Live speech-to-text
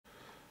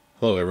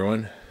Hello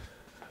everyone.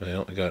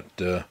 Well, I got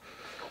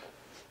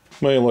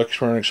my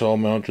electronics all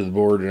mounted to the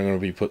board, and I'm going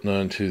to be putting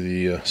onto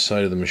the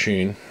side of the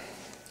machine.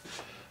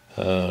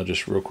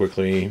 Just real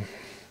quickly,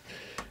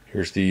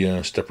 here's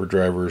the stepper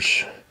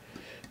drivers.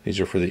 These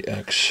are for the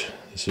X,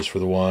 this is for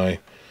the Y, and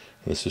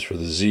this is for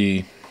the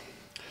Z.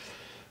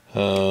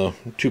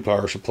 Two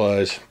power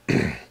supplies.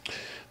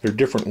 They're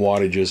different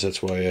wattages,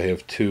 that's why I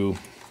have two.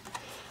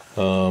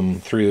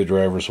 Three of the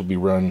drivers will be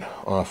run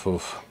off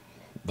of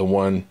the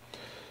one,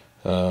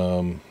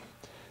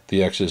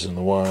 the X's and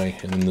the Y,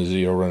 and then the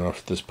Z will run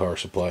off this power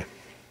supply.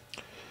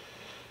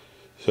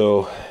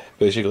 So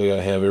basically I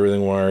have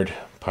everything wired,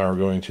 power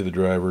going to the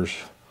drivers.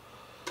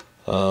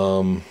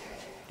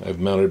 I've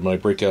mounted my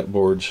breakout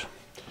boards.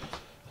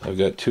 I've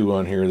got two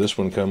on here. This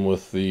one come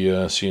with the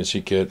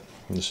CNC kit.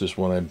 This is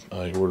one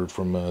I ordered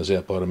from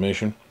Zap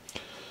Automation.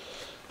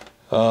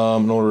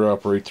 In order to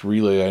operate the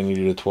relay, I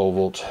needed a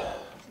 12-volt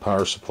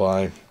power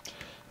supply.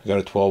 I got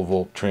a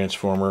 12-volt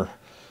transformer.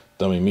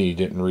 Dummy me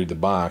didn't read the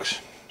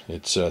box.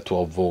 It's a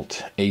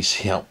 12-volt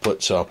AC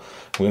output, so I'm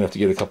going to have to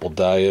get a couple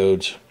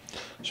diodes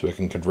so I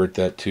can convert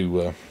that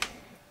to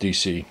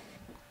DC.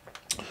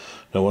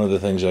 Now, one of the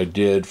things I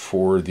did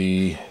for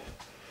the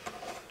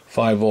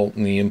 5-volt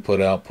and the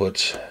input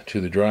outputs to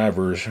the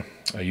drivers,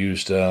 I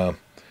used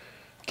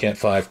Cat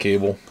 5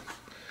 cable,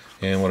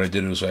 and what I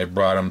did was I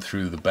brought them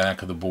through the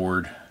back of the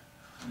board,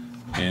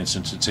 and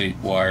since it's 8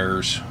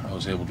 wires, I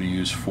was able to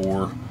use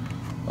 4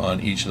 on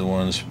each of the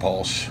ones,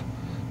 pulse,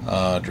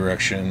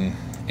 direction,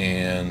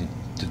 and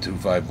to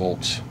 5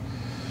 volts.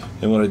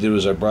 And what I did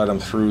was I brought them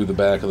through the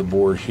back of the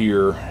board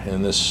here,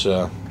 and this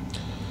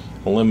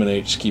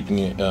eliminates keeping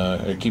it,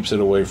 it keeps it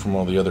away from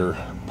all the other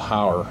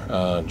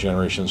power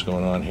generations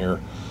going on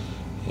here.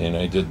 And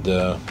I did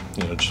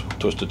just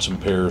twisted some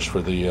pairs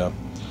for the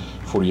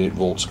 48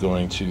 volts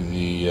going to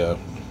the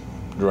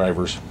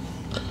drivers.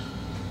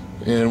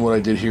 And what I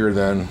did here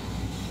then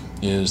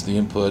is the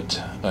input,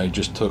 I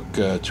just took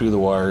 2 of the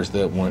wires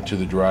that went to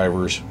the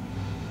drivers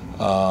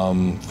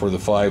for the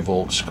 5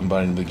 volts,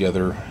 combined them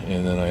together,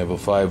 and then I have a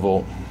 5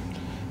 volt,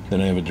 then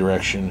I have a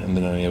direction, and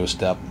then I have a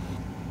step.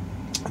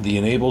 The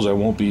enables I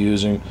won't be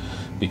using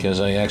because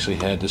I actually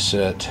had to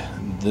set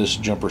this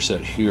jumper set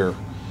here.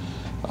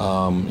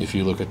 If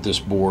you look at this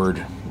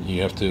board,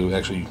 you have to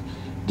actually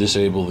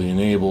disable the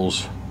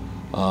enables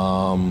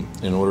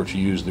in order to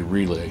use the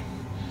relay.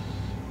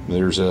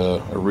 There's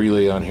a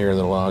relay on here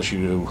that allows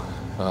you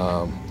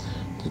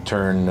to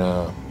turn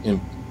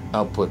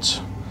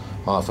outputs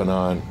off and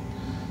on.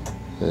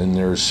 And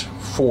there's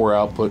 4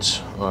 outputs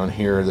on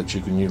here that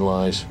you can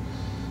utilize.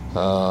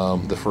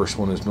 The first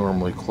one is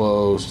normally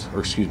closed, or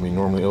excuse me,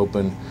 normally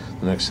open.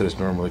 The next set is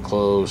normally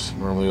closed,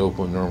 normally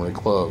open, normally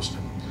closed.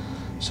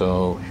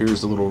 So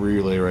here's the little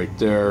relay right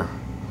there.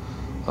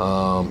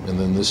 And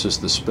then this is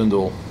the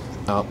spindle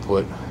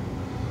output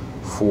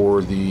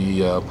for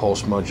the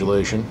pulse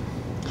modulation,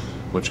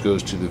 which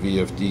goes to the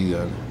VFD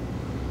then.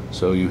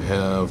 So you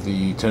have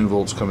the 10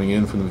 volts coming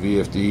in from the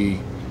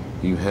VFD.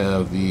 You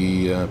have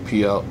the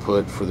P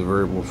output for the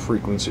variable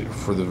frequency,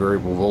 for the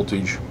variable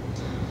voltage,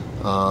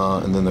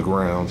 and then the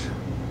ground.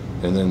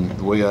 And then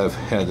the way I've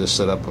had this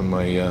set up in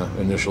my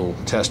initial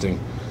testing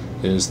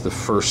is the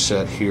first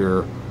set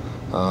here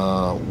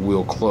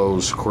will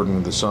close, according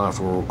to the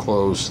software, will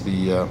close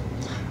the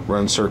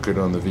run circuit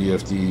on the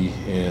VFD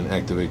and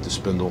activate the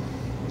spindle.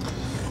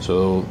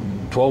 So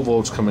 12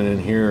 volts coming in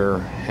here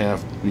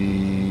have to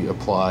be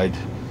applied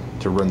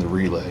to run the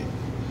relay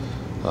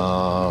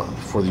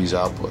for these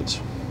outputs.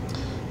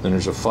 Then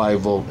there's a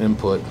 5-volt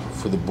input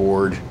for the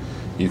board.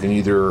 You can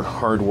either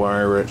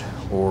hardwire it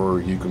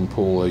or you can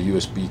pull a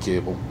USB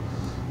cable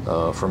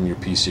from your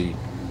PC.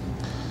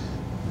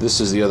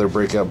 This is the other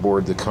breakout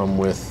board that come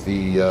with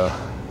the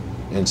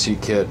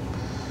NC kit,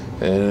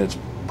 and it's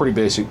pretty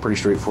basic, pretty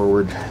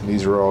straightforward.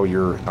 These are all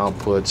your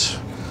outputs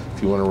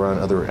if you want to run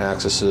other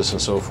accesses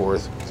and so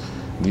forth.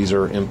 These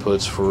are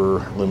inputs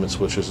for limit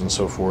switches and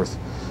so forth,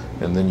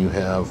 and then you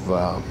have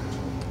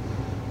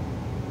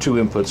 2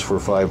 inputs for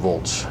 5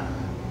 volts.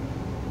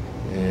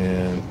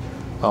 And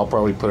I'll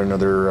probably put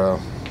another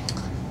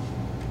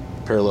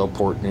parallel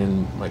port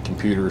in my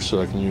computer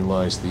so I can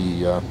utilize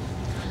the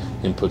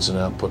inputs and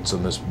outputs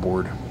on this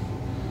board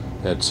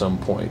at some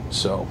point.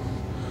 So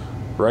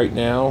right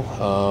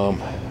now,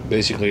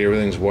 basically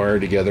everything's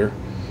wired together.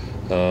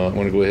 I'm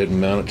going to go ahead and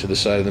mount it to the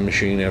side of the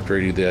machine. After I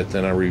do that,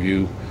 then I'll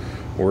review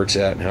where it's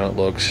at and how it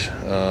looks.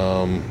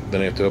 Then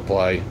I have to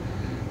apply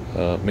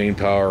main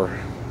power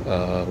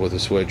with a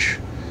switch,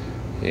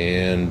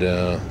 and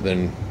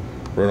then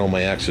run all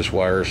my access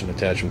wires and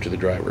attach them to the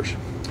drivers.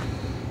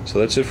 So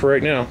that's it for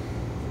right now.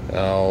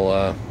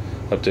 I'll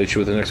update you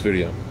with the next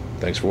video.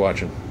 Thanks for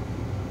watching.